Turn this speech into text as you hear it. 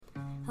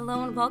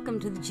Hello and welcome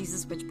to the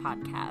Jesus Witch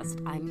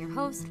Podcast. I'm your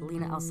host,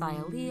 Lena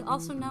El-Sayali,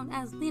 also known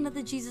as Lena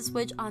the Jesus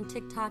Witch on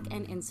TikTok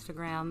and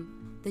Instagram.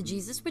 The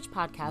Jesus Witch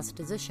Podcast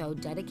is a show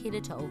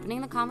dedicated to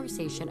opening the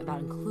conversation about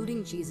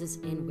including Jesus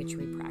in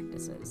witchery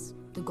practices.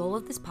 The goal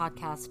of this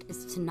podcast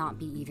is to not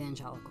be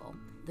evangelical.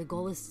 The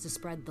goal is to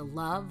spread the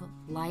love,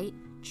 light,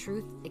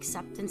 truth,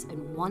 acceptance,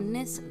 and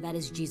oneness that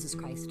is Jesus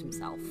Christ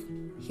himself.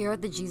 Here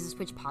at the Jesus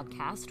Witch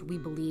Podcast, we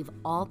believe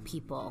all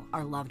people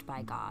are loved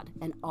by God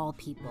and all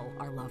people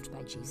are loved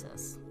by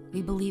Jesus.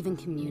 We believe in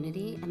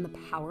community and the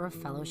power of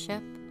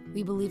fellowship.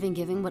 We believe in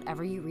giving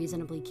whatever you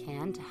reasonably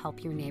can to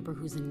help your neighbor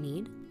who's in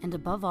need. And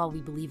above all,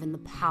 we believe in the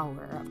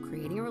power of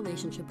creating a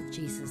relationship with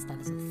Jesus that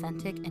is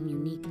authentic and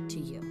unique to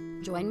you.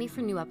 Join me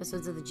for new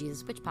episodes of the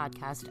Jesus Witch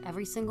Podcast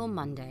every single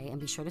Monday,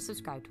 and be sure to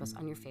subscribe to us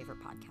on your favorite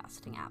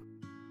podcasting app.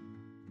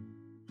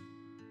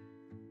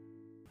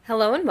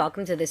 Hello and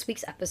welcome to this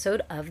week's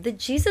episode of the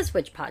Jesus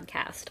Witch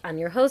Podcast. I'm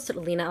your host,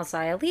 Lena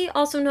El-Sayali,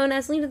 also known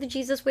as Lena the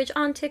Jesus Witch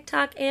on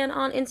TikTok and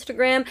on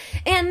Instagram,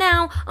 and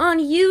now on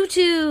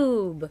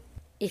YouTube.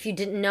 If you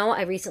didn't know,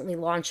 I recently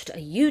launched a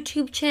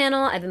YouTube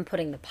channel. I've been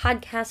putting the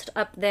podcast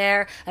up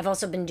there. I've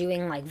also been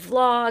doing like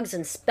vlogs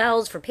and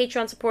spells for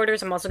Patreon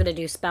supporters. I'm also going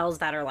to do spells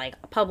that are like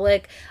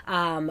public.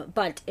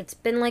 But it's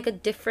been like a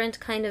different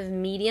kind of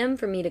medium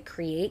for me to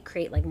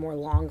create like more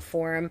long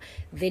form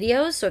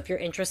videos. So if you're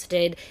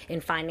interested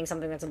in finding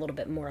something that's a little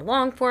bit more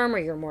long form, or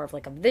you're more of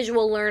like a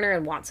visual learner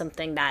and want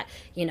something that,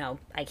 you know,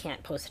 I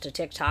can't post to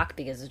TikTok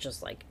because it's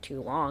just like too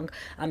long.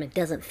 It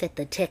doesn't fit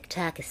the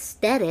TikTok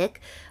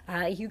aesthetic.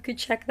 You could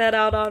check that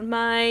out on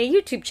my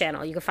YouTube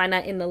channel. You can find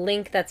that in the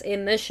link that's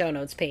in the show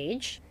notes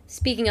page.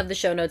 Speaking of the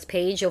show notes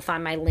page, you'll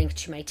find my link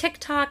to my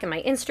TikTok and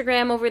my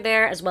Instagram over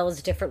there, as well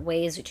as different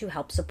ways to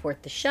help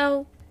support the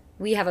show.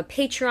 We have a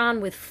Patreon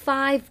with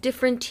 5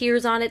 different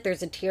tiers on it.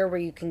 There's a tier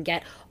where you can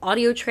get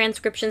audio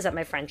transcriptions that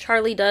my friend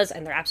Charlie does,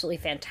 and they're absolutely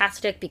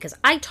fantastic because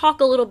I talk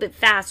a little bit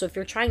fast. So if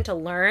you're trying to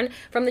learn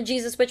from the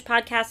Jesus Witch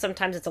Podcast,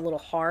 sometimes it's a little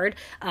hard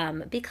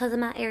because of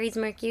my Aries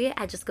Mercury.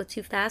 I just go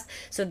too fast.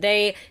 So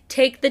they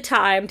take the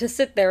time to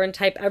sit there and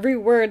type every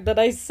word that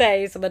I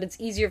say so that it's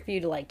easier for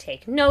you to like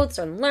take notes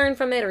or learn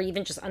from it, or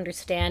even just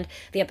understand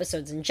the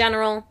episodes in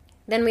general.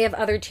 Then we have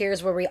other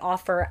tiers where we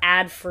offer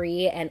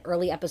ad-free and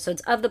early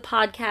episodes of the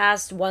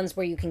podcast, ones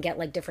where you can get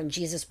like different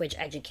Jesus Witch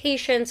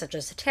education, such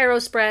as tarot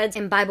spreads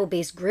and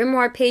Bible-based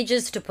grimoire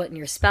pages to put in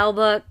your spell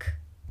book.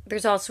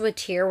 There's also a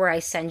tier where I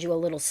send you a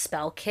little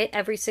spell kit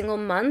every single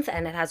month,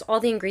 and it has all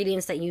the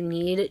ingredients that you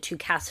need to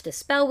cast a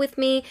spell with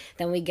me.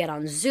 Then we get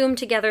on Zoom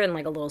together in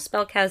like a little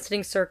spell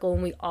casting circle,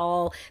 and we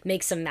all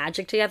make some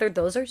magic together.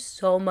 Those are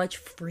so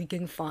much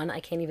freaking fun. I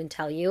can't even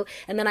tell you.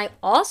 And then I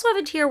also have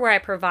a tier where I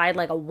provide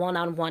like a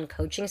one-on-one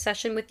coaching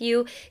session with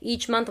you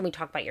each month, and we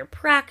talk about your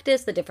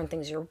practice, the different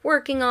things you're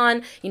working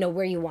on, you know,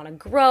 where you want to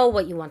grow,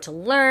 what you want to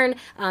learn.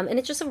 And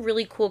it's just a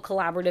really cool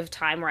collaborative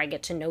time where I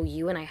get to know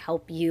you and I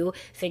help you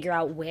figure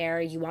out where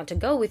you want to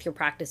go with your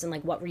practice and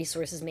like what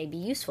resources may be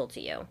useful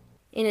to you.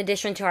 In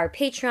addition to our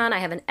Patreon, I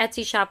have an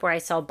Etsy shop where I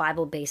sell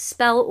Bible-based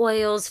spell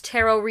oils,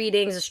 tarot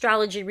readings,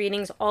 astrology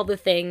readings, all the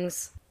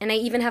things. And I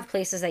even have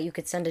places that you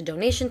could send a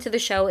donation to the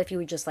show if you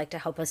would just like to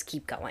help us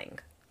keep going.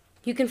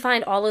 You can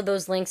find all of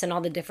those links and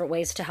all the different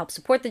ways to help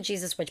support the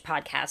Jesus Witch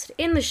Podcast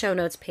in the show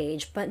notes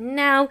page. But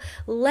now,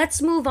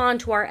 let's move on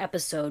to our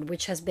episode,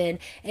 which has been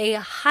a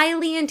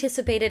highly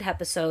anticipated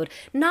episode,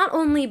 not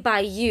only by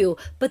you,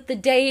 but the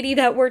deity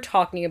that we're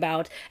talking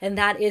about, and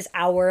that is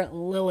our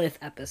Lilith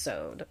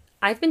episode.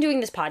 I've been doing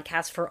this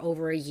podcast for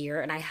over a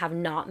year, and I have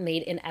not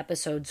made an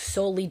episode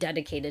solely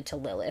dedicated to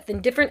Lilith.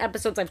 In different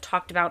episodes, I've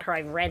talked about her,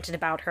 I've ranted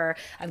about her,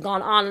 I've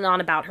gone on and on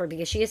about her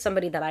because she is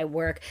somebody that I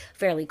work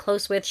fairly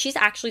close with. She's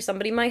actually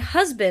somebody my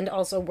husband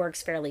also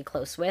works fairly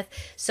close with.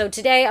 So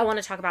today, I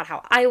want to talk about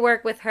how I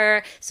work with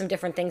her, some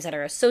different things that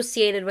are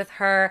associated with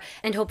her,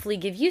 and hopefully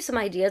give you some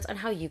ideas on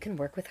how you can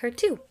work with her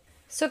too.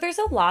 So there's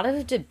a lot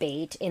of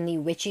debate in the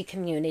witchy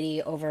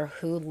community over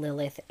who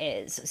Lilith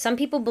is. Some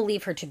people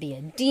believe her to be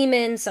a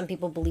demon. Some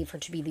people believe her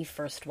to be the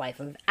first wife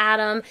of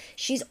Adam.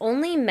 She's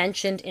only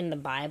mentioned in the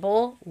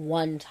Bible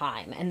one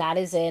time, and that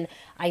is in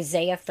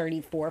Isaiah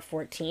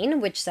 34:14,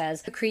 which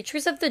says, "The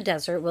creatures of the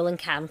desert will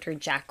encounter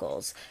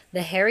jackals.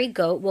 The hairy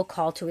goat will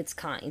call to its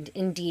kind.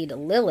 Indeed,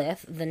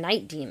 Lilith, the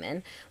night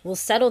demon, will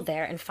settle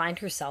there and find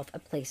herself a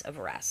place of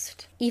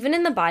rest." Even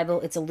in the Bible,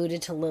 it's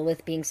alluded to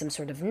Lilith being some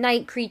sort of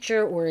night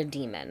creature or a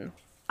demon.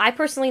 I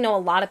personally know a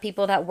lot of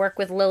people that work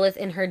with Lilith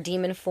in her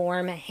demon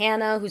form.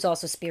 Hannah, who's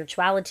also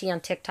spirituality on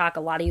TikTok. A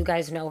lot of you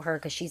guys know her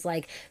because she's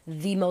like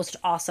the most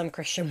awesome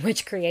Christian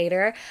witch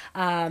creator.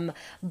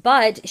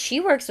 But she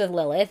works with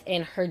Lilith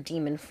in her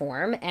demon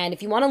form. And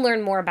if you want to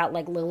learn more about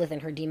like Lilith in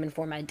her demon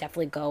form, I'd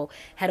definitely go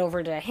head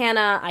over to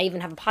Hannah. I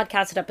even have a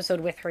podcasted episode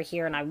with her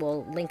here, and I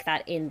will link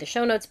that in the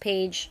show notes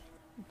page.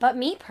 But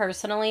me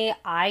personally,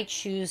 I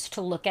choose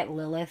to look at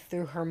Lilith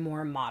through her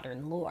more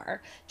modern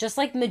lore. Just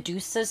like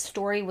Medusa's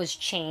story was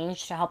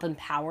changed to help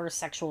empower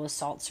sexual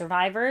assault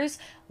survivors,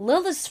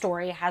 Lilith's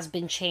story has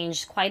been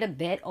changed quite a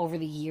bit over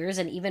the years,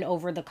 and even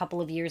over the couple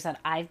of years that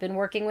I've been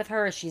working with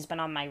her, she's been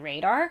on my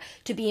radar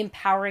to be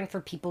empowering for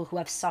people who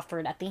have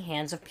suffered at the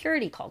hands of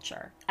purity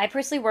culture. I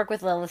personally work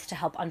with Lilith to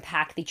help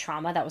unpack the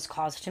trauma that was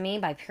caused to me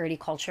by purity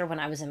culture when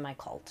I was in my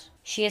cult.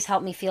 She has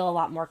helped me feel a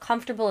lot more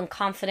comfortable and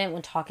confident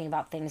when talking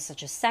about things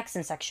such as sex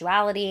and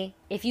sexuality.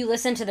 If you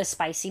listen to the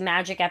spicy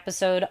magic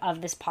episode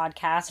of this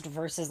podcast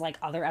versus like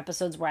other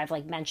episodes where I've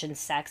like mentioned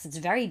sex, it's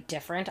very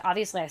different.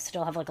 Obviously, I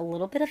still have like a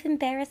little bit of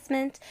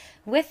embarrassment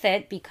with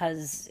it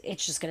because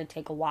it's just going to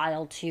take a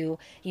while to,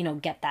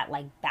 get that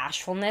like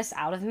bashfulness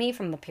out of me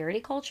from the purity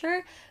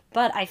culture.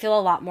 But I feel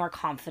a lot more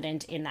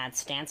confident in that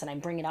stance, and I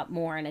bring it up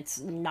more, and it's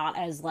not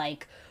as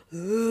like,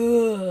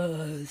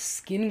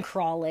 skin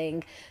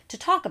crawling to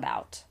talk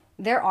about.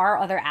 There are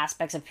other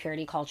aspects of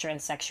purity culture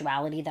and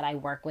sexuality that I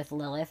work with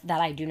Lilith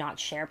that I do not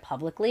share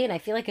publicly, and I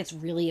feel like it's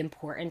really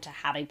important to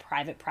have a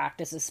private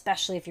practice,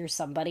 especially if you're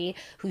somebody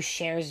who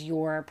shares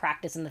your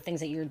practice and the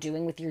things that you're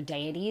doing with your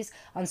deities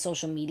on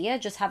social media.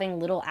 Just having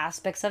little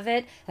aspects of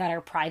it that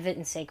are private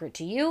and sacred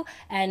to you,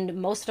 and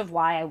most of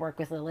why I work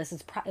with Lilith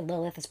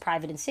is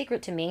private and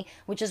sacred to me,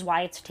 which is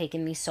why it's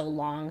taken me so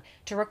long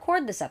to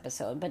record this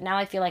episode. But now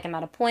I feel like I'm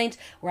at a point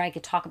where I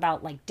could talk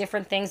about like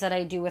different things that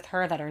I do with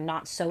her that are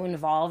not so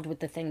involved with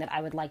the thing that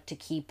I would like to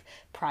keep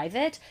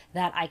private,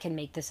 that I can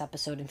make this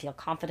episode and feel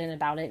confident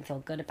about it and feel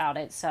good about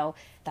it. So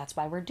that's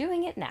why we're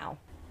doing it now.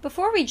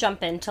 Before we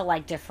jump into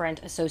like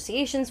different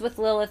associations with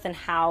Lilith and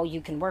how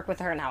you can work with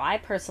her and how I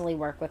personally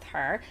work with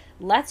her,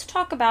 let's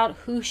talk about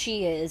who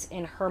she is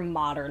in her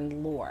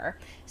modern lore.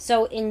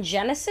 So in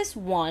Genesis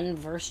 1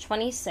 verse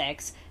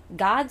 26,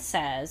 God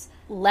says,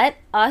 "Let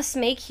us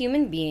make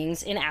human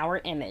beings in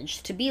our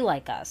image, to be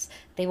like us.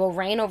 They will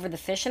reign over the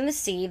fish in the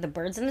sea, the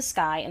birds in the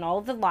sky, and all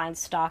of the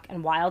livestock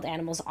and wild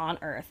animals on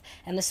earth,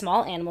 and the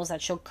small animals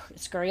that shall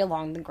scurry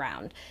along the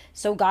ground."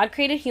 So God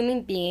created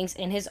human beings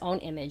in his own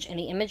image. In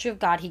the image of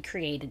God, he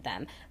created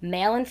them.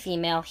 Male and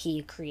female,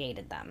 he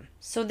created them.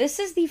 So this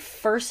is the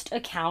first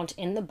account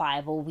in the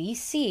Bible we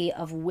see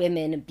of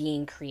women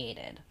being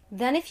created.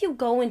 Then if you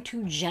go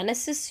into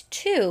Genesis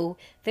 2,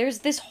 there's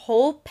this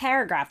whole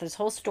paragraph, this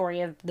whole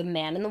story of the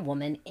man and the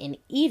woman in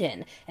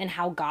Eden and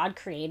how God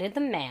created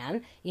the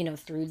man,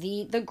 through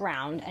the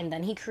ground, and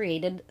then he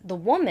created the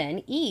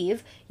woman,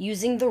 Eve,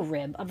 using the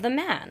rib of the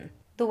man.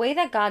 The way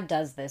that God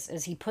does this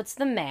is he puts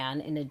the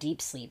man in a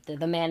deep sleep.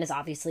 The man is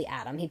obviously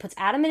Adam. He puts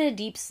Adam in a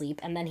deep sleep,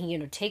 and then he,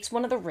 takes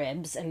one of the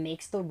ribs and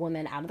makes the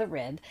woman out of the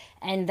rib.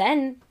 And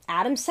then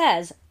Adam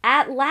says,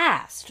 "At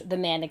last," the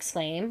man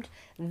exclaimed,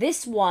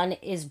 "this one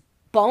is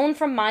bone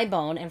from my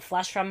bone and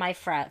flesh from my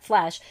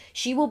flesh.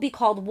 She will be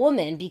called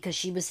woman because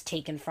she was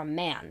taken from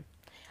man."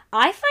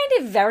 I find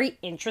it very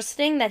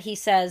interesting that he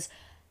says,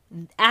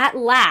 "At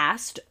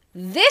last,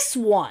 this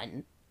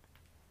one."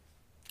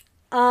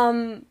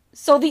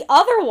 So the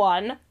other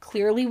one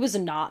clearly was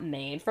not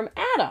made from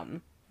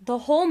Adam. The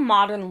whole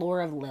modern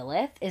lore of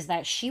Lilith is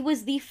that she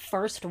was the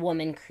first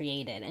woman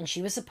created, and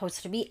she was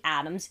supposed to be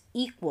Adam's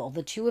equal.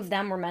 The two of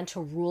them were meant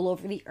to rule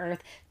over the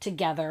earth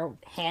together,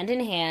 hand in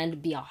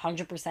hand, be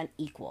 100%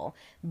 equal.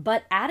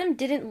 But Adam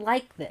didn't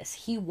like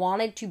this. He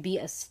wanted to be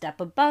a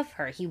step above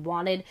her. He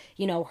wanted,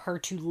 her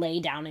to lay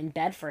down in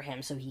bed for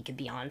him so he could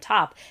be on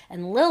top.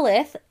 And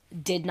Lilith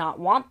did not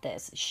want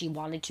this. She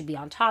wanted to be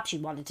on top. She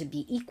wanted to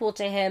be equal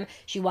to him.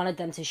 She wanted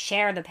them to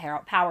share the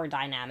power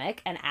dynamic,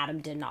 and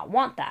Adam did not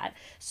want that.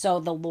 So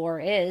the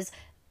lore is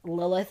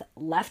Lilith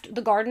left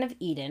the Garden of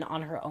Eden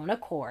on her own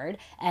accord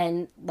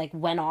and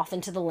went off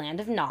into the land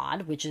of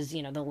Nod, which is,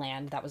 the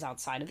land that was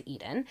outside of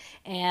Eden.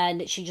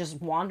 And she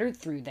just wandered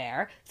through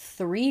there.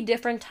 3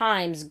 different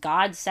times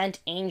God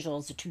sent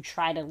angels to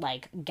try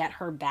to get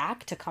her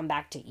back to come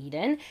back to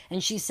Eden.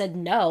 And she said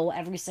no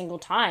every single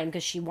time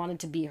because she wanted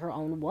to be her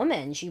own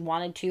woman. She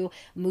wanted to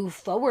move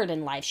forward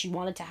in life. She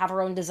wanted to have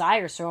her own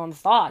desires, her own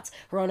thoughts,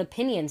 her own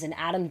opinions. And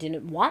Adam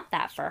didn't want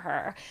that for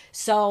her.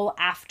 So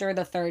after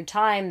the 3rd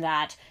time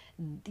that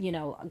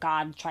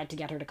God tried to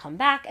get her to come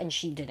back and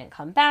she didn't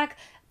come back,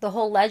 the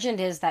whole legend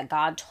is that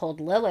God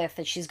told Lilith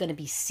that she's going to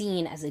be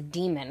seen as a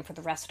demon for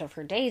the rest of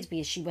her days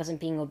because she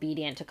wasn't being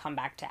obedient to come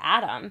back to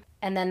Adam.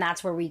 And then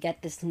that's where we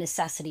get this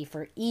necessity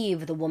for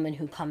Eve, the woman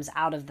who comes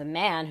out of the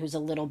man, who's a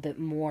little bit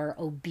more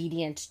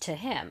obedient to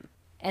him.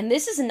 And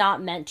this is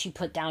not meant to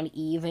put down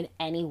Eve in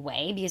any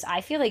way, because I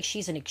feel like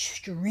she's an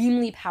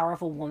extremely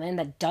powerful woman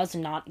that does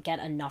not get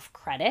enough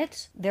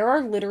credit. There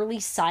are literally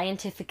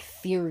scientific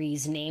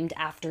theories named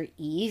after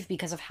Eve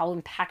because of how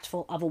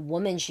impactful of a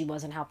woman she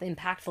was and how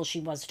impactful she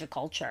was to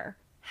culture.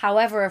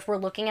 However, if we're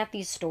looking at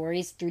these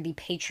stories through the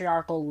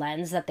patriarchal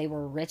lens that they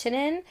were written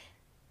in,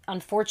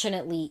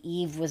 unfortunately,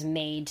 Eve was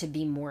made to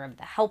be more of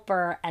the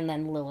helper, and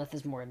then Lilith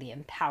is more of the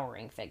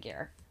empowering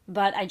figure.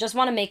 But I just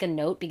want to make a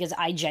note because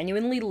I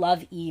genuinely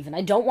love Eve, and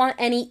I don't want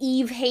any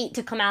Eve hate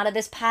to come out of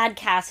this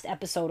podcast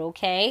episode,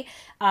 okay?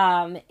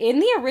 In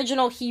the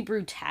original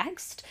Hebrew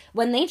text,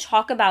 when they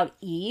talk about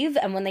Eve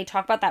and when they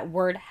talk about that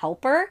word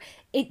helper,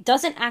 it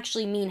doesn't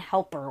actually mean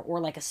helper or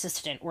like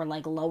assistant or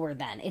like lower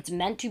than. It's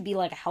meant to be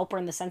like a helper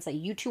in the sense that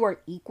you two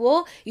are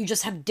equal, you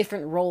just have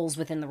different roles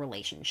within the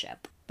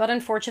relationship. But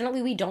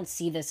unfortunately, we don't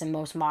see this in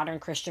most modern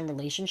Christian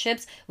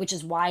relationships, which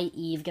is why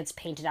Eve gets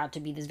painted out to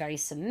be this very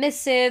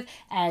submissive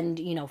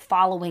and,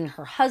 following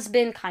her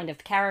husband kind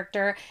of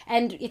character.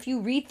 And if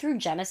you read through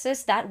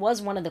Genesis, that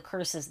was one of the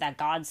curses that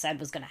God said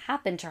was going to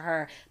happen to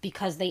her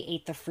because they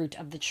ate the fruit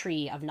of the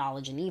tree of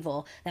knowledge and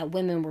evil, that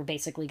women were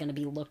basically going to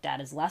be looked at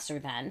as lesser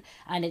than,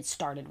 and it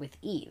started with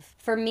Eve.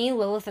 For me,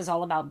 Lilith is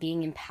all about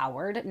being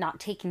empowered, not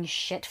taking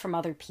shit from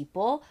other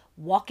people,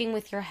 walking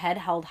with your head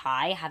held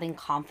high, having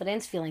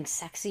confidence, feeling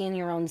sexy in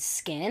your own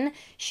skin.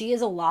 She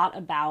is a lot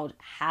about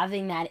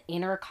having that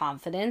inner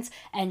confidence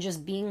and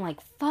just being like,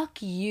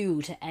 fuck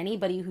you to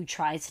anybody who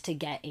tries to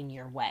get in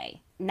your way.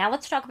 Now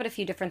let's talk about a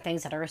few different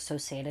things that are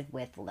associated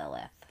with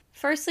Lilith.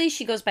 Firstly,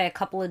 she goes by a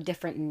couple of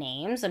different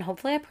names, and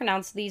hopefully I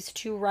pronounced these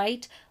two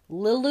right.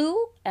 Lilu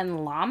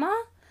and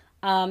Lama.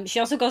 She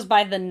also goes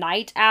by the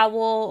night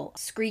owl,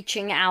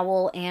 screeching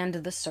owl, and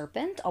the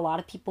serpent. A lot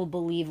of people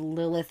believe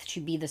Lilith to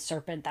be the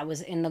serpent that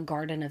was in the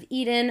Garden of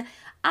Eden.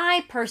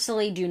 I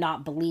personally do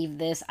not believe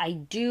this. I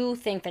do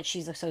think that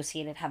she's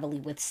associated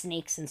heavily with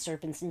snakes and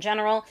serpents in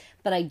general,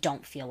 but I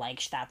don't feel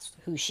like that's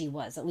who she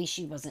was. At least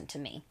she wasn't to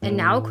me. And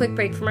now a quick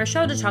break from our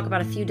show to talk about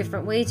a few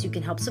different ways you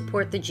can help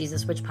support the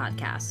Jesus Witch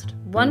podcast.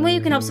 One way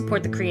you can help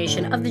support the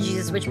creation of the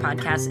Jesus Witch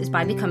podcast is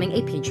by becoming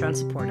a Patreon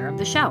supporter of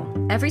the show.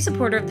 Every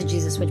supporter of the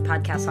Jesus Witch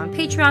podcast on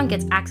Patreon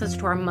gets access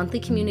to our monthly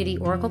community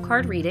oracle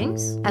card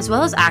readings, as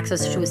well as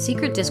access to a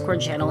secret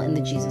Discord channel in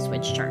the Jesus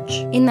Witch Church.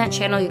 In that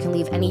channel, you can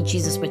leave any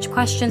Jesus Witch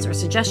questions or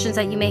suggestions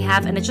that you may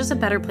have, and it's just a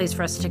better place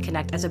for us to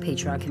connect as a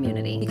Patreon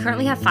community. We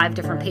currently have 5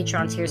 different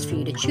Patreon tiers for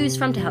you to choose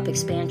from to help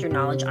expand your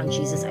knowledge on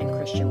Jesus and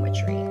Christian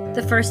witchery.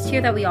 The first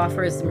tier that we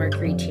offer is the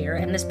Mercury tier,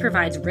 and this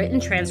provides written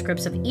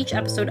transcripts of each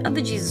episode of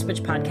the Jesus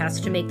Witch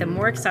podcast to make them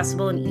more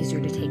accessible and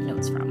easier to take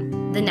notes from.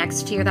 The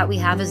next tier that we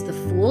have is the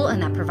Fool,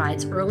 and that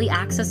provides early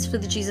access to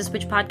the Jesus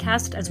Witch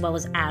podcast as well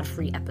as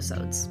ad-free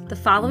episodes. The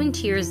following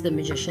tier is the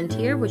Magician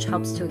tier, which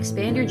helps to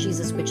expand your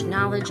Jesus Witch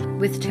knowledge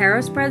with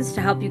tarot spreads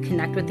to help you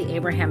connect with the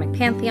Abrahamic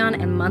pantheon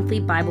and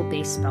monthly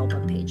Bible-based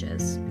spellbook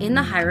pages. In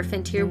the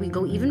Hierophant tier, we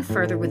go even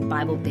further with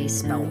Bible-based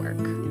spell work.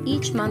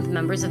 Each month,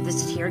 members of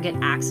this tier get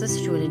access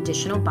to an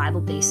additional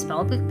Bible-based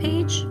spellbook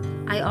page.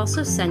 I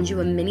also send you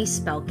a mini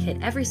spell kit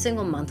every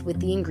single month with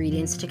the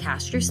ingredients to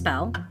cast your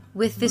spell.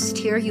 With this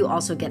tier, you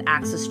also get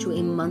access to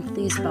a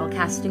monthly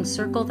spellcasting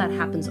circle that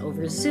happens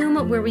over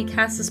Zoom, where we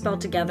cast the spell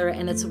together,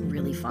 and it's a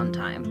really fun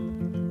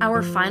time.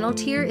 Our final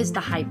tier is the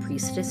High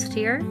Priestess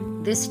tier.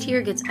 This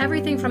tier gets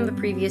everything from the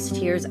previous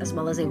tiers, as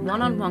well as a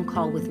one-on-one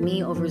call with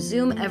me over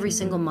Zoom every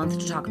single month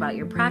to talk about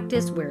your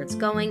practice, where it's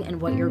going, and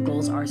what your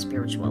goals are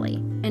spiritually.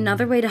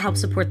 Another way to help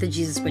support the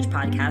Jesus Witch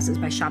podcast is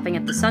by shopping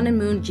at the Sun and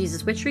Moon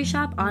Jesus Witchery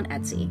shop on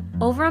Etsy.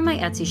 Over on my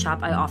Etsy shop,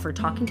 I offer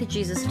Talking to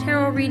Jesus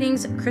tarot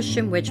readings,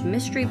 Christian witch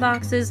mystery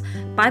boxes,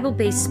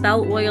 Bible-based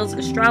spell oils,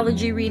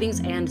 astrology readings,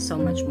 and so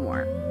much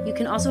more. You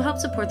can also help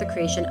support the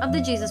creation of the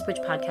Jesus Witch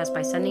podcast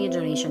by sending a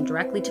donation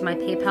directly to my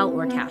PayPal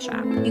or Cash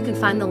App. You can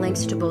find the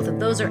links to both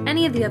of those or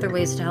any of the other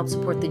ways to help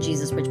support the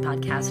Jesus Witch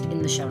podcast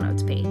in the show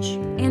notes page.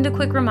 And a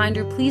quick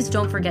reminder, please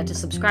don't forget to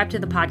subscribe to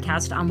the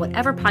podcast on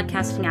whatever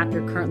podcasting app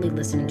you're currently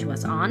listening to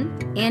us on,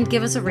 and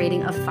give us a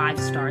rating of 5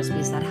 stars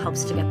because that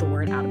helps to get the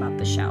word out about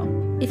the show.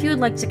 If you would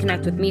like to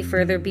connect with me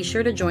further, be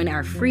sure to join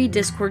our free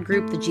Discord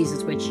group, the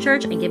Jesus Witch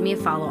Church, and give me a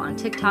follow on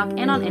TikTok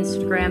and on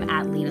Instagram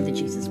at Lena the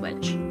Jesus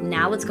Witch.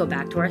 Now let's go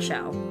back to our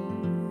show.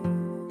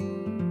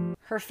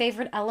 Her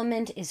favorite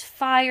element is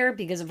fire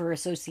because of her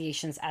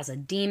associations as a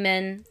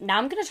demon. Now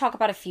I'm going to talk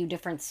about a few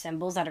different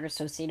symbols that are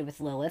associated with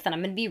Lilith, and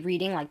I'm going to be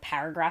reading like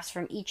paragraphs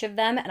from each of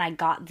them, and I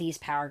got these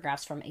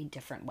paragraphs from a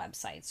different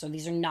website. So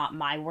these are not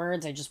my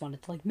words. I just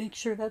wanted to make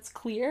sure that's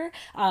clear.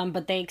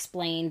 But they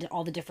explained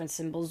all the different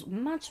symbols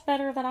much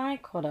better than I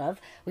could have,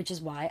 which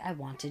is why I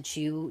wanted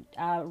to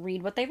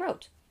read what they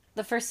wrote.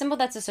 The first symbol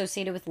that's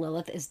associated with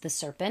Lilith is the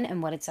serpent,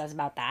 and what it says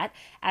about that.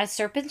 As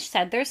serpents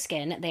shed their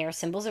skin, they are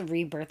symbols of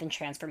rebirth and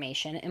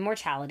transformation,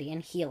 immortality,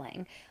 and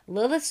healing.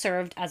 Lilith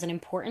served as an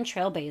important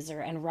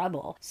trailblazer and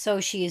rebel, so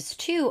she is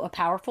too a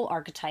powerful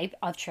archetype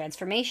of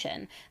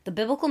transformation. The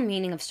biblical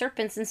meaning of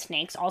serpents and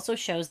snakes also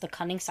shows the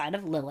cunning side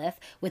of Lilith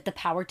with the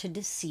power to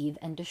deceive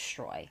and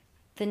destroy.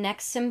 The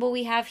next symbol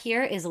we have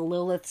here is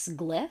Lilith's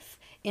glyph.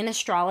 In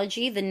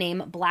astrology, the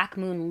name Black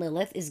Moon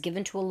Lilith is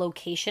given to a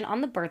location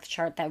on the birth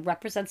chart that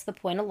represents the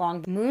point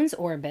along the moon's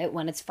orbit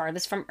when it's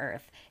farthest from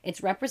Earth.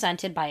 It's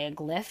represented by a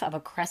glyph of a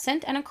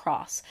crescent and a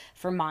cross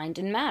for mind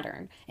and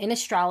matter. In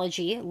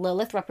astrology,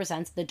 Lilith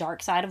represents the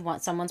dark side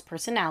of someone's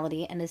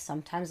personality and is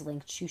sometimes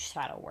linked to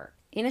shadow work.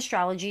 In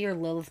astrology, your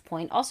Lilith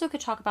point also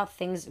could talk about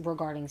things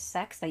regarding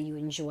sex that you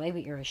enjoy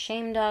but you're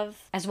ashamed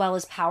of, as well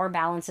as power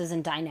balances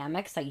and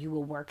dynamics that you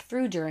will work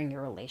through during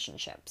your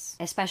relationships,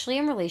 especially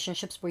in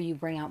relationships where you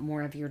bring out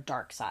more of your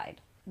dark side.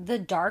 The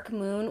dark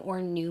moon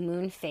or new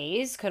moon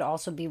phase could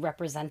also be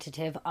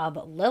representative of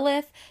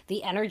Lilith.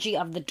 The energy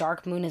of the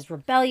dark moon is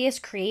rebellious,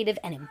 creative,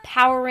 and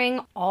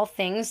empowering, all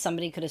things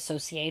somebody could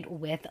associate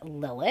with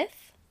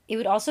Lilith. It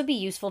would also be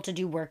useful to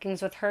do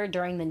workings with her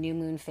during the new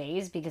moon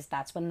phase because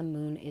that's when the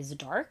moon is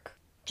dark.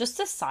 Just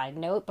a side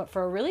note, but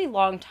for a really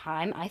long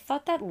time, I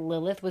thought that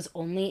Lilith was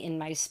only in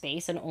my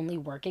space and only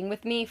working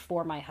with me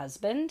for my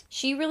husband.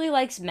 She really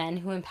likes men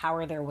who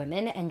empower their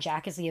women, and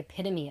Jack is the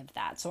epitome of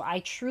that. So I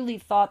truly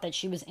thought that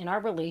she was in our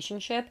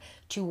relationship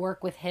to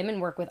work with him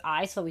and work with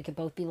I so we could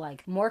both be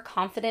like more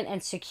confident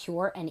and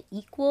secure and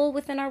equal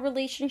within our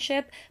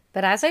relationship.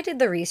 But as I did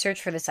the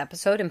research for this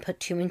episode and put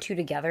two and two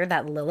together,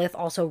 that Lilith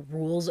also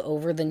rules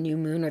over the new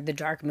moon or the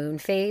dark moon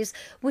phase,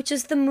 which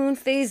is the moon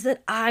phase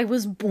that I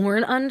was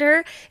born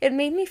under, it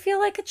made me feel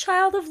like a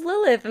child of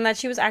Lilith and that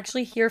she was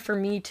actually here for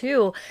me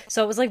too.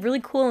 So it was like really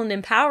cool and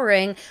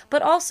empowering,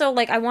 but also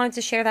like I wanted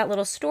to share that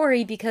little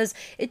story because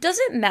it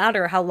doesn't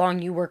matter how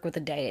long you work with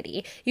a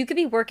deity. You could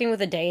be working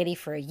with a deity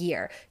for a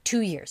year,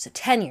 2 years,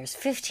 10 years,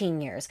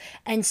 15 years,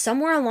 and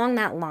somewhere along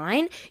that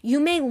line, you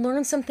may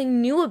learn something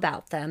new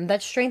about them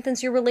that strengthens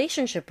your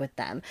relationship with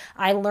them.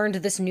 I learned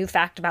this new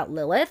fact about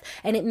Lilith,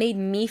 and it made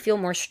me feel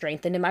more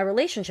strengthened in my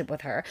relationship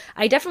with her.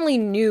 I definitely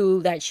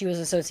knew that she was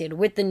associated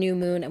with the new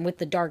moon and with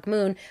the dark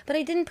moon, but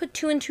I didn't put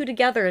two and two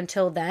together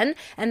until then,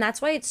 and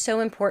that's why it's so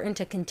important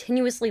to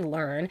continuously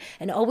learn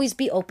and always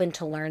be open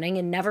to learning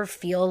and never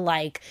feel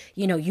like,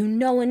 you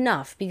know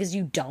enough, because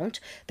you don't.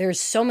 There's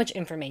so much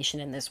information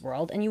in this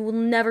world, and you will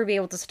never be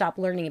able to stop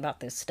learning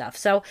about this stuff.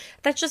 So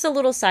that's just a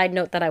little side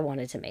note that I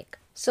wanted to make.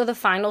 So the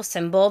final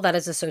symbol that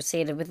is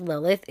associated with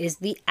Lilith is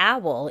the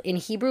owl. In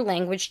Hebrew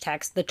language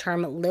text, the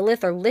term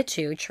Lilith or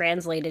Litu,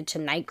 translated to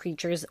night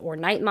creatures or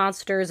night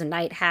monsters, a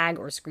night hag,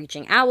 or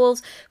screeching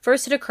owls,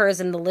 first it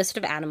occurs in the list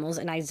of animals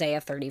in Isaiah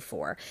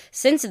 34.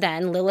 Since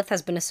then, Lilith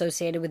has been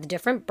associated with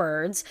different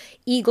birds,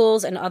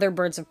 eagles, and other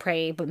birds of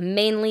prey, but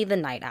mainly the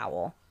night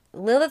owl.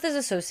 Lilith is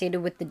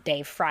associated with the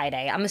day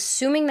Friday. I'm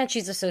assuming that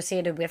she's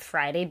associated with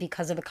Friday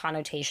because of the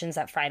connotations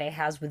that Friday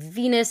has with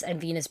Venus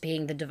and Venus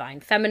being the divine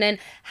feminine.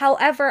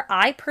 However,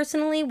 I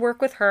personally work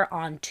with her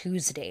on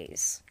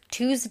Tuesdays.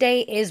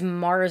 Tuesday is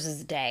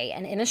Mars's day,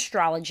 and in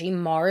astrology,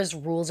 Mars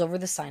rules over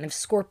the sign of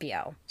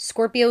Scorpio.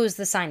 Scorpio is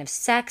the sign of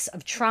sex,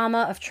 of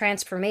trauma, of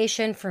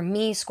transformation. For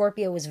me,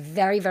 Scorpio is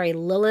very, very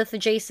Lilith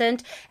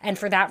adjacent, and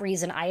for that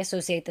reason, I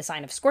associate the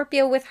sign of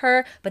Scorpio with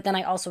her, but then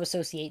I also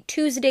associate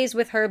Tuesdays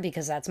with her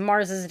because that's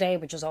Mars's day,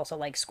 which is also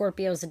like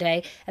Scorpio's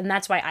day, and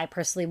that's why I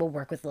personally will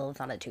work with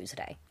Lilith on a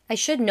Tuesday. I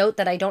should note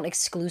that I don't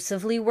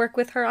exclusively work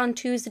with her on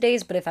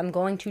Tuesdays, but if I'm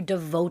going to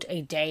devote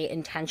a day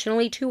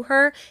intentionally to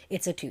her,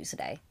 it's a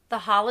Tuesday. The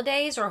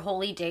holidays or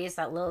holy days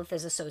that Lilith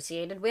is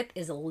associated with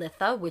is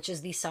Litha, which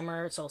is the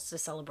summer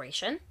solstice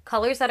celebration.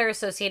 Colors that are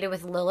associated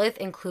with Lilith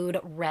include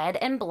red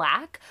and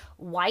black,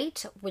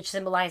 white, which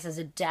symbolizes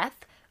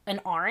death, and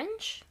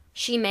orange.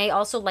 She may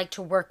also like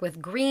to work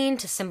with green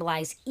to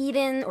symbolize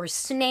Eden or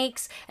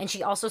snakes, and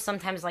she also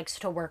sometimes likes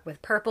to work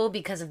with purple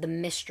because of the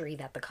mystery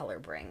that the color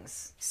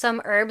brings.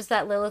 Some herbs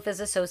that Lilith is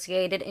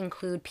associated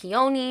include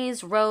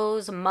peonies,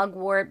 rose,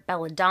 mugwort,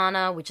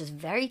 belladonna, which is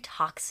very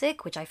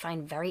toxic, which I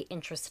find very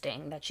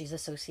interesting that she's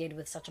associated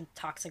with such a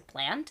toxic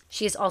plant.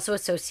 She is also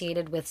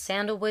associated with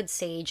sandalwood,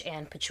 sage,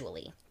 and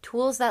patchouli.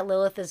 Tools that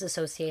Lilith is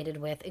associated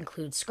with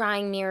include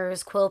scrying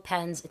mirrors, quill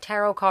pens,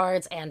 tarot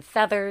cards, and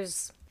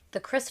feathers. The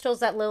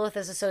crystals that Lilith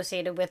is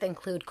associated with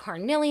include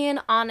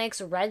carnelian,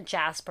 onyx, red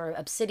jasper,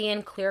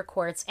 obsidian, clear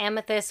quartz,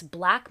 amethyst,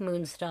 black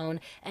moonstone,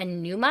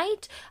 and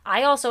numite.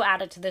 I also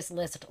added to this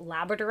list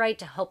labradorite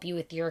to help you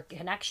with your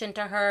connection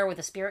to her, with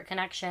a spirit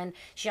connection.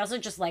 She also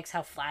just likes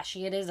how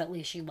flashy it is. At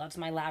least she loves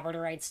my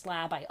labradorite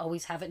slab. I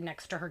always have it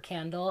next to her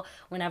candle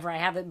whenever I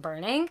have it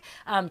burning.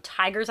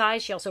 Tiger's eye.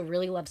 She also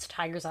really loves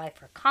tiger's eye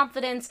for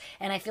confidence,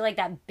 and I feel like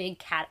that big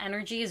cat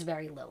energy is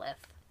very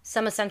Lilith.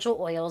 Some essential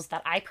oils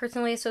that I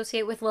personally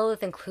associate with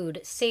Lilith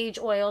include sage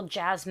oil,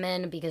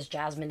 jasmine, because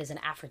jasmine is an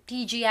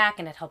aphrodisiac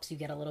and it helps you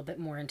get a little bit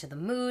more into the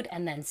mood,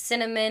 and then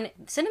cinnamon.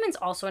 Cinnamon's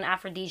also an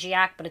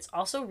aphrodisiac, but it's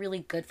also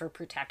really good for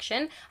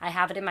protection. I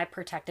have it in my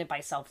Protected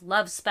by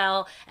Self-Love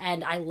spell,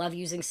 and I love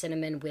using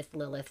cinnamon with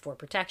Lilith for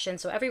protection.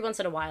 So every once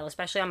in a while,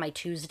 especially on my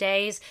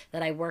Tuesdays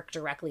that I work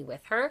directly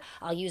with her,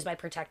 I'll use my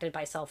Protected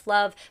by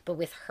Self-Love, but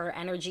with her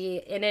energy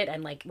in it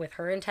and like with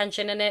her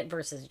intention in it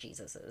versus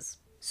Jesus's.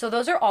 So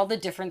those are all the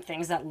different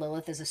things that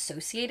Lilith is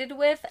associated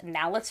with.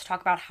 Now let's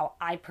talk about how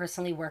I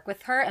personally work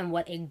with her and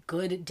what a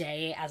good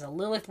day as a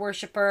Lilith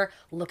worshiper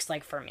looks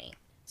like for me.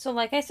 So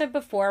like I said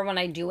before, when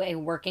I do a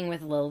working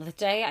with Lilith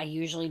day, I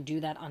usually do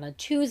that on a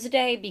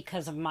Tuesday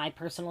because of my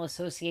personal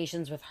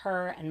associations with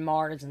her and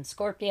Mars and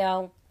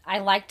Scorpio. I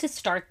like to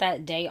start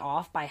that day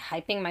off by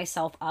hyping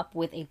myself up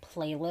with a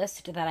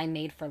playlist that I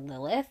made for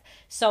Lilith.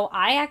 So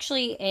I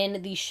actually,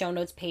 in the show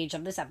notes page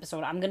of this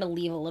episode, I'm going to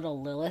leave a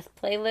little Lilith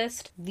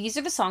playlist. These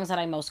are the songs that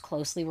I most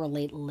closely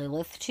relate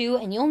Lilith to,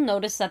 and you'll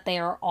notice that they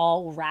are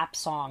all rap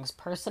songs.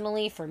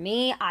 Personally, for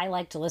me, I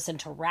like to listen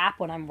to rap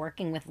when I'm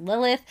working with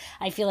Lilith.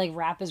 I feel like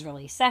rap is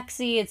really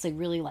sexy. It's like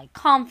really like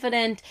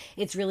confident.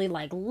 It's really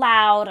like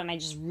loud, and I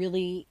just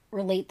really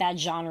relate that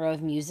genre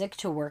of music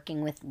to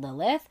working with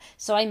Lilith.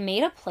 So I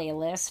made a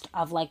playlist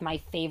of like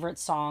my favorite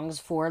songs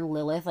for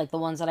Lilith, like the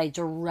ones that I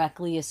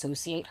directly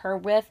associate her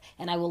with,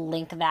 and I will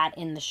link that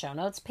in the show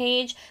notes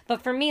page.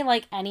 But for me,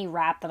 like any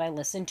rap that I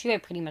listen to, I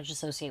pretty much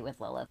associate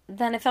with Lilith.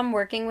 Then if I'm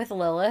working with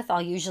Lilith,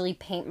 I'll usually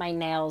paint my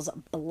nails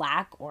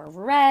black or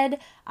red.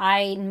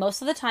 I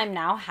most of the time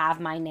now have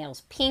my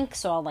nails pink,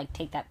 so I'll like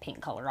take that pink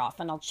color off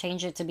and I'll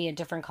change it to be a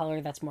different color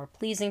that's more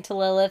pleasing to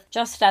Lilith,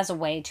 just as a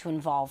way to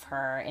involve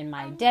her in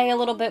my day a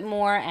little bit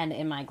more and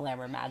in my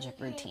glamour magic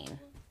routine.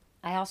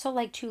 I also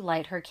like to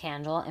light her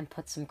candle and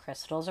put some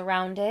crystals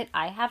around it.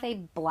 I have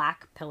a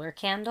black pillar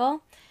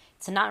candle.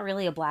 It's not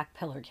really a black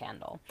pillar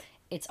candle.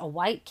 It's a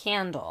white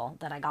candle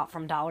that I got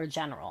from Dollar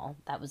General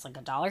that was like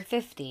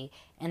 $1.50,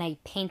 and I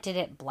painted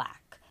it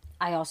black.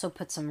 I also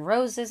put some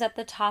roses at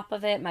the top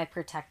of it, my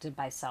Protected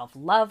by Self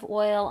Love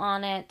oil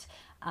on it,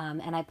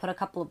 and I put a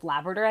couple of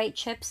labradorite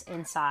chips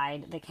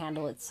inside the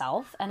candle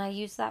itself, and I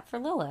use that for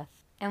Lilith.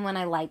 And when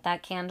I light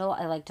that candle,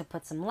 I like to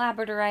put some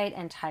labradorite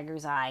and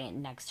tiger's eye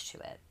next to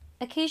it.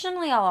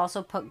 Occasionally, I'll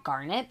also put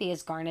garnet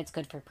because garnet's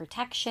good for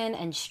protection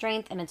and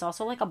strength, and it's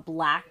also like a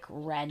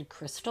black-red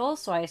crystal,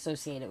 so I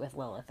associate it with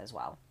Lilith as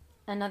well.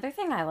 Another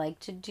thing I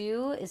like to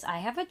do is I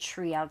have a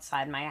tree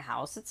outside my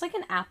house. It's like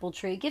an apple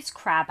tree. It gives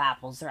crab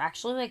apples. They're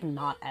actually like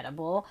not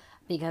edible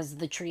because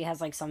the tree has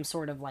like some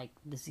sort of like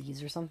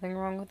disease or something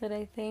wrong with it,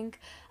 I think.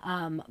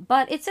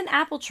 But it's an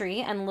apple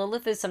tree, and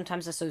Lilith is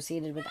sometimes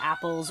associated with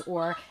apples,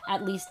 or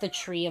at least the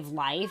tree of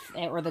life,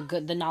 or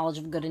the knowledge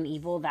of good and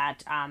evil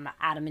that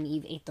Adam and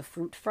Eve ate the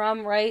fruit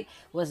from, right?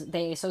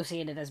 They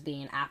associated as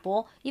being an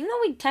apple, even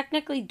though we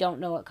technically don't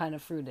know what kind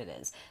of fruit it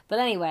is. But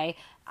anyway,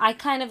 I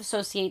kind of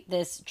associate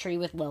this tree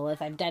with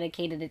Lilith. I've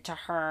dedicated it to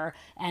her,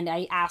 and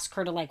I ask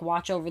her to like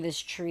watch over this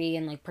tree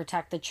and like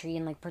protect the tree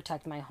and like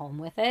protect my home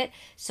with it.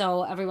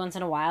 So every once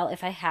in a while,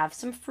 if I have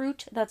some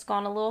fruit that's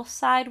gone a little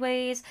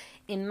sideways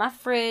in my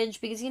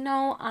fridge, because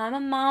I'm a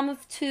mom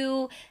of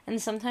two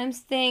and sometimes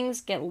things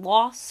get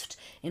lost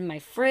in my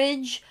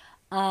fridge.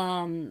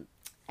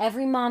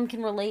 Every mom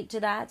can relate to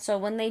that. So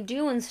when they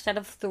do, instead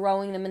of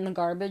throwing them in the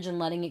garbage and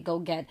letting it go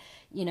get,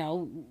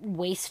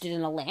 wasted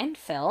in a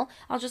landfill,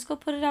 I'll just go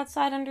put it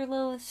outside under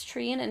Lilith's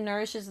tree, and it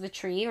nourishes the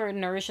tree, or it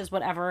nourishes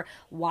whatever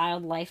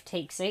wildlife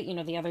takes it.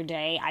 The other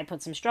day I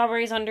put some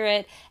strawberries under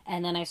it,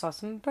 and then I saw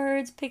some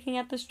birds picking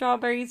at the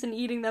strawberries and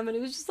eating them, and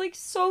it was just like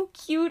so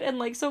cute and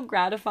like so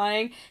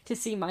gratifying to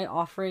see my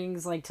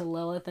offerings like to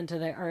Lilith and to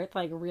the earth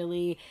like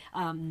really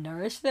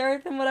nourish the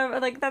earth and whatever.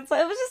 Like it was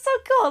just so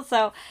cool.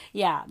 So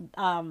yeah,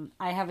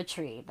 I have a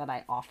tree that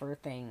I offer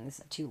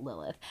things to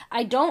Lilith.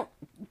 I don't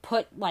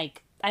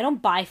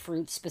buy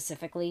fruit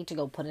specifically to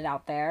go put it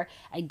out there.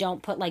 I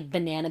don't put like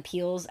banana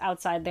peels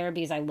outside there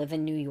because I live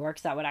in New York,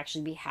 so that would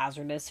actually be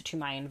hazardous to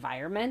my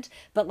environment.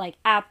 But like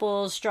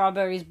apples,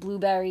 strawberries,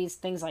 blueberries,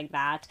 things like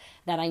that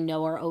I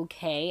know are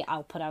okay,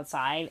 I'll put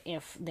outside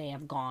if they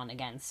have gone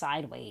again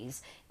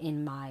sideways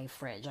in my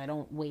fridge. I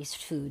don't waste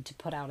food to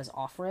put out as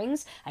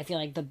offerings. I feel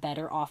like the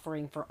better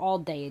offering for all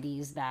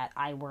deities that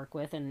I work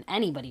with and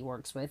anybody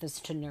works with is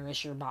to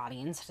nourish your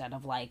body instead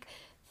of like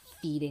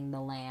feeding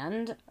the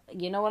land.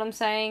 You know what I'm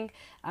saying?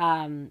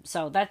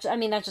 So that's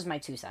just my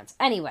 2 cents.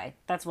 Anyway,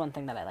 that's one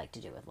thing that I like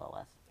to do with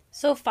Lilith.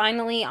 So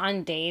finally,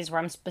 on days where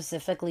I'm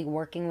specifically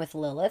working with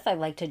Lilith, I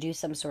like to do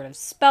some sort of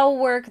spell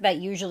work that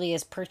usually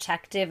is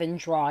protective and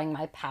drawing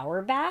my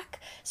power back.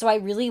 So I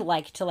really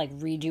like to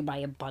redo my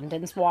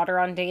abundance water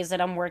on days that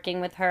I'm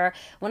working with her.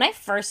 When I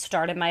first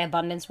started my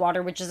abundance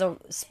water, which is a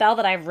spell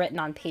that I've written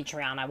on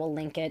Patreon, I will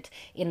link it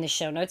in the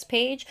show notes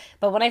page.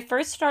 But when I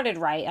first started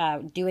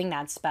doing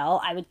that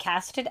spell, I would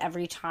cast it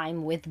every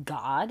time with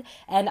God.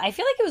 And I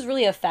feel like it was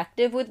really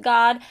effective with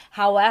God.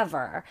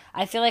 However,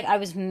 I feel like I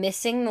was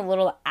missing the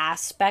little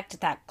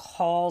aspect that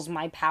calls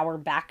my power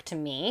back to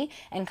me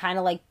and kind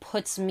of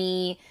puts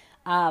me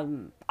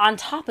on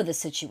top of the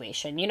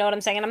situation. You know what I'm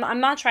saying? And I'm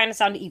not trying to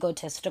sound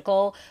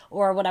egotistical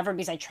or whatever,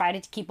 because I try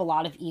to keep a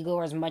lot of ego,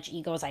 or as much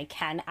ego as I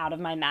can, out of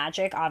my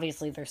magic.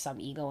 Obviously, there's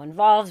some ego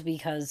involved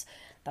because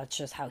that's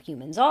just how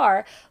humans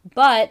are.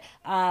 But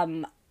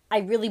I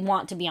really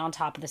want to be on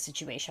top of the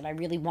situation. I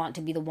really want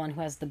to be the one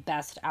who has the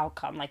best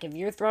outcome. Like, if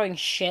you're throwing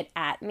shit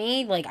at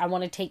me, I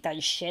want to take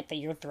that shit that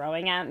you're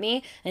throwing at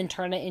me and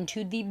turn it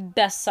into the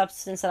best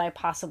substance that I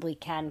possibly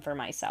can for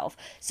myself.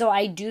 So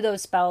I do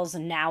those spells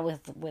now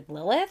with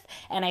Lilith,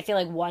 and I feel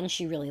like 1,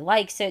 she really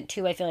likes it.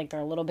 2, I feel like they're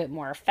a little bit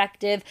more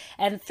effective.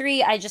 And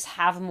 3, I just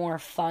have more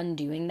fun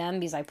doing them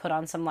because I put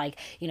on some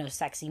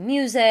sexy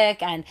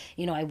music, and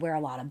I wear a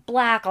lot of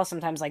black. I'll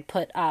sometimes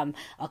put a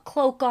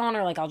cloak on,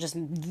 or I'll just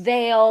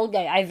veil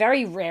I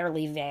very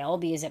rarely veil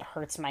because it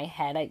hurts my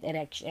head.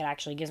 It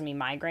actually gives me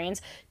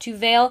migraines to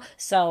veil.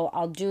 So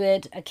I'll do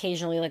it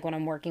occasionally, like when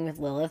I'm working with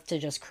Lilith, to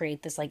just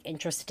create this like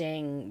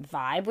interesting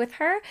vibe with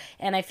her.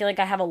 And I feel like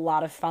I have a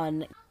lot of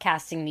fun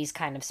casting these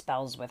kind of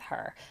spells with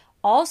her.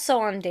 Also,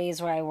 on days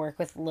where I work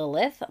with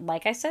Lilith,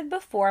 like I said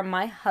before,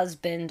 my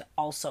husband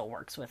also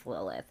works with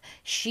Lilith.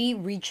 She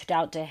reached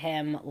out to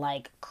him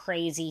like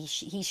crazy.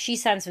 She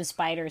sends him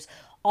spiders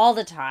all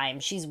the time.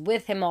 She's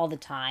with him all the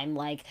time.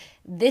 Like,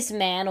 this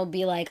man will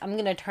be like, I'm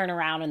gonna turn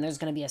around and there's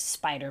gonna be a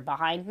spider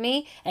behind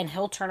me, and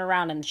he'll turn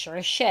around and sure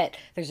as shit,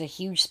 there's a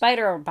huge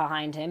spider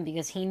behind him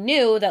because he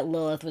knew that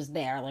Lilith was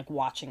there, like,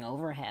 watching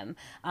over him.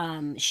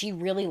 She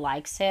really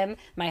likes him.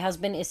 My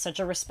husband is such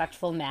a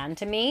respectful man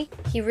to me.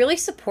 He really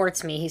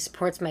supports me. He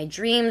supports my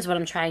dreams, what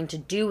I'm trying to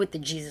do with the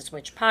Jesus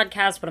Witch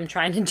podcast, what I'm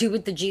trying to do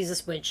with the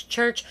Jesus Witch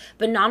church.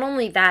 But not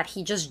only that,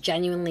 he just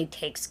genuinely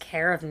takes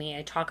care of me.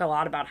 I talk a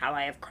lot about how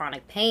I have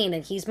chronic pain,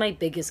 and he's my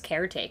biggest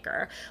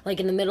caretaker. Like,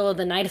 in the middle of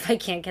the night, if I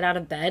can't get out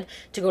of bed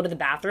to go to the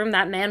bathroom,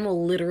 that man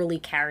will literally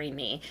carry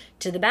me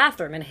to the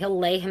bathroom, and he'll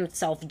lay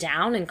himself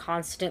down and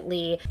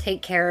constantly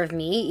take care of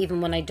me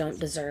even when I don't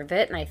deserve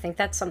it. And I think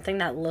that's something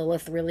that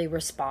Lilith really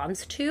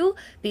responds to,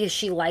 because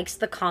she likes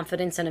the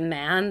confidence in a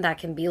man that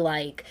can be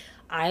like,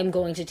 I'm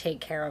going to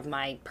take care of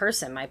my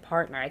person, my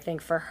partner. I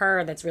think for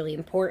her, that's really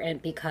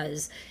important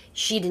because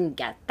she didn't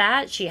get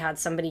that. She had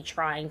somebody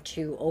trying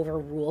to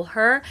overrule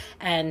her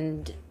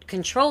and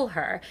control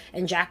her,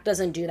 and Jack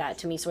doesn't do that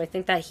to me. So I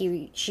think that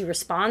she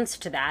responds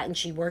to that, and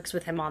she works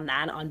with him on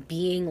that, on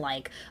being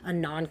like a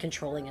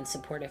non-controlling and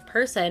supportive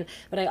person.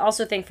 But I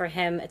also think for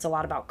him, it's a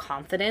lot about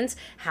confidence,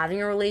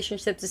 having a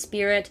relationship to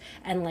spirit,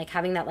 and like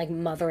having that like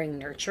mothering,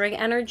 nurturing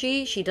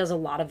energy. She does a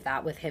lot of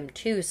that with him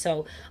too.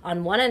 So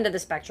on one end of the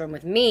spectrum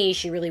with me,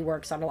 she really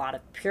works on a lot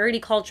of purity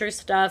culture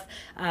stuff,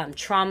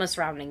 trauma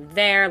surrounding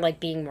there, like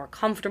being more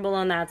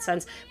comfortable in that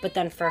sense. But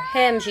then for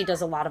him, she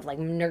does a lot of like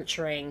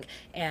nurturing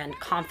and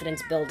confidence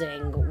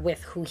building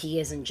with who he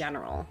is in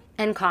general,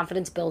 and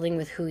confidence building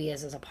with who he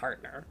is as a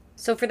partner.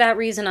 So for that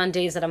reason, on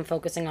days that I'm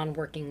focusing on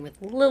working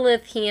with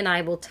Lilith, he and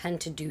I will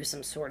tend to do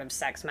some sort of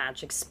sex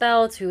magic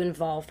spell to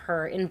involve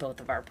her in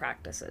both of our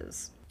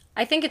practices.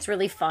 I think it's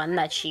really fun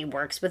that she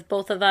works with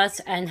both of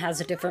us and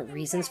has different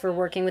reasons for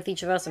working with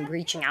each of us and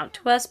reaching out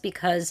to us,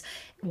 because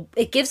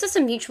it gives us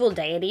a mutual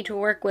deity to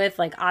work with.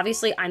 Like,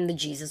 obviously, I'm the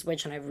Jesus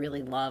Witch, and I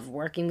really love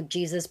working with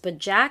Jesus, but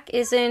Jack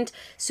isn't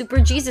super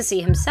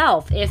Jesus-y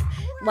himself. If,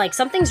 like,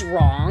 something's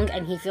wrong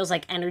and he feels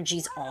like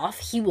energy's off,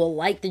 he will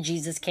light the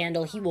Jesus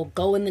candle. He will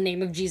go in the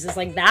name of Jesus.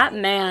 Like, that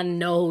man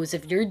knows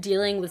if you're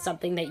dealing with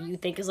something that you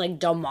think is, like,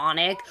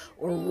 demonic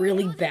or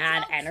really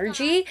bad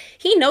energy,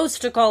 he knows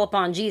to call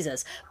upon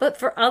Jesus. But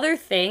for other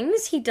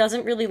things, he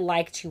doesn't really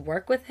like to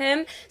work with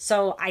him.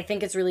 So I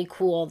think it's really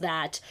cool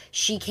that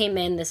she came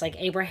in, this, like,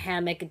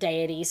 Abrahamic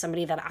deity,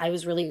 somebody that I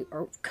was really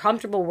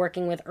comfortable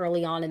working with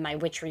early on in my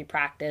witchery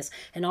practice,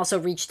 and also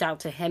reached out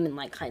to him and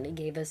like kind of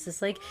gave us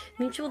this like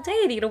mutual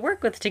deity to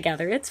work with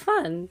together. It's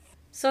fun.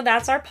 So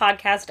that's our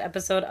podcast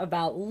episode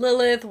about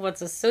Lilith,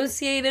 what's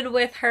associated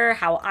with her,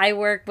 how I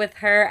work with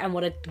her, and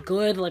what a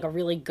good, like a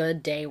really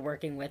good day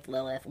working with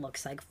Lilith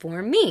looks like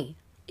for me.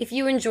 If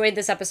you enjoyed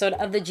this episode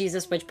of the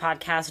Jesus Witch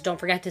podcast, don't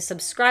forget to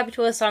subscribe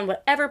to us on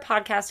whatever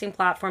podcasting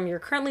platform you're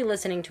currently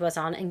listening to us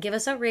on, and give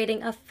us a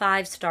rating of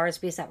 5 stars,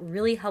 because that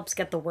really helps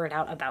get the word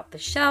out about the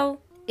show.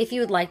 If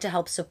you would like to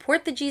help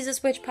support the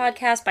Jesus Witch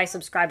podcast by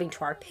subscribing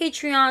to our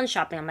Patreon,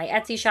 shopping on my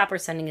Etsy shop, or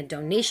sending a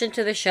donation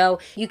to the show,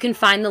 you can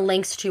find the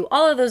links to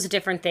all of those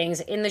different things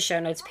in the show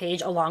notes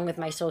page, along with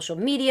my social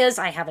medias.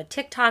 I have a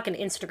TikTok, an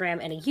Instagram,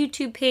 and a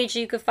YouTube page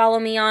that you could follow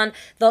me on.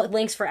 The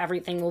links for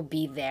everything will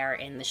be there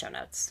in the show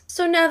notes.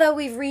 So now that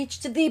we've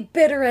reached the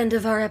bitter end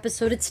of our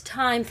episode, it's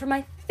time for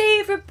my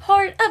favorite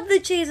part of the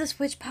Jesus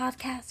Witch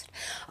podcast,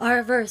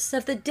 our verse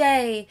of the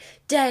day.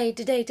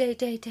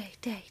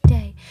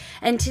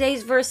 And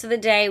today's verse of the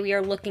day, we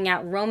are looking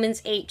at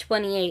Romans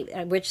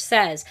 8:28, which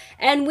says,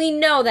 "And we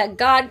know that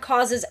God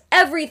causes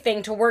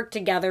everything to work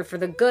together for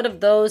the good of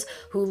those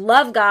who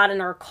love God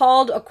and are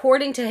called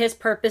according to his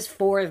purpose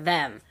for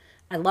them."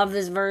 I love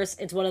this verse.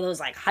 It's one of those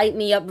like hype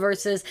me up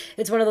verses.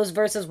 It's one of those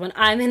verses when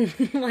I'm in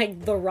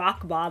like the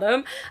rock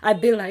bottom,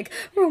 I'd be like,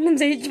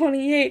 Romans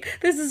 8:28,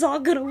 this is all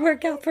gonna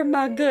work out for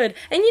my good.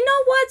 And you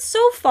know what?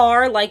 So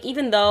far, like,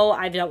 even though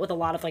I've dealt with a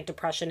lot of like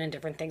depression and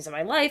different things in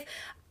my life,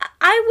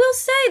 I will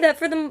say that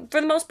for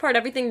the most part,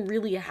 everything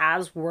really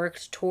has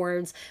worked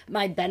towards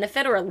my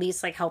benefit, or at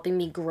least like helping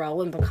me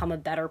grow and become a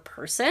better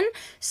person.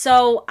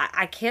 So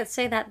I can't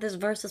say that this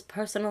verse is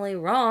personally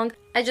wrong.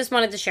 I just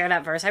wanted to share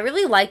that verse. I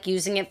really like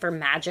using it for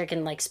magic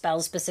and like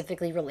spells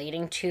specifically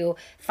relating to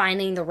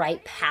finding the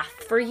right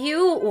path for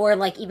you, or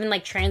like even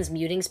like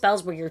transmuting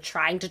spells where you're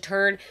trying to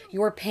turn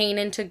your pain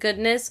into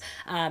goodness.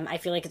 I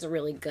feel like it's a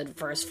really good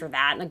verse for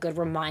that, and a good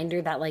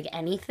reminder that like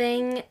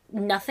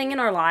nothing in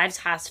our lives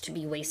has to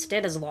be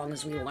wasted as long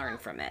as we learn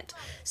from it.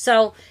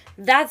 So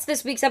that's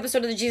this week's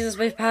episode of the Jesus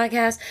Witch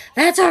podcast.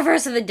 That's our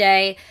verse of the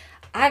day.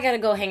 I gotta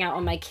go hang out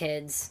with my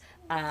kids.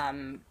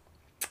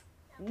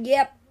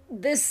 Yep.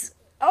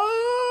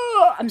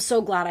 Oh, I'm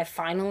so glad I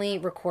finally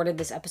recorded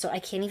this episode. I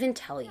can't even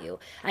tell you.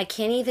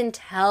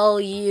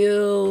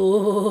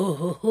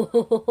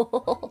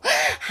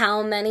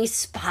 How many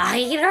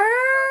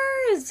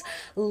spiders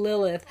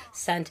Lilith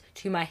sent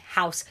to my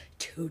house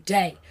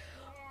today.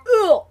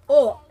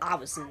 I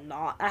was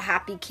not a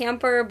happy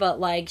camper, but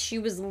like she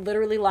was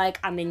literally like,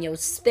 I'm in your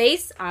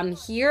space, I'm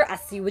here, I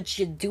see what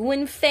you're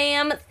doing,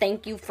 fam.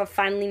 Thank you for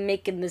finally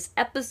making this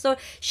episode.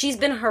 She's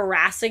been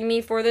harassing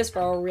me for this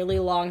for a really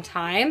long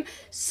time,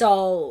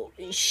 so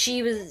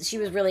she was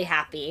really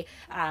happy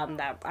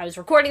that I was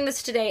recording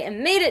this today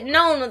and made it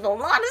known with a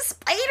lot of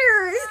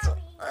spiders.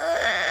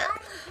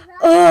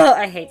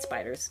 I hate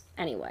spiders.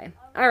 Anyway,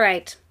 all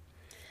right.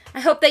 I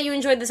hope that you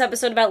enjoyed this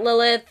episode about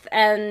Lilith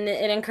and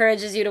it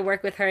encourages you to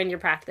work with her in your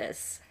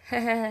practice.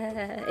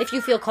 If you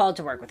feel called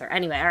to work with her.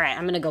 Anyway, all right,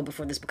 I'm going to go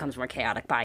before this becomes more chaotic. Bye.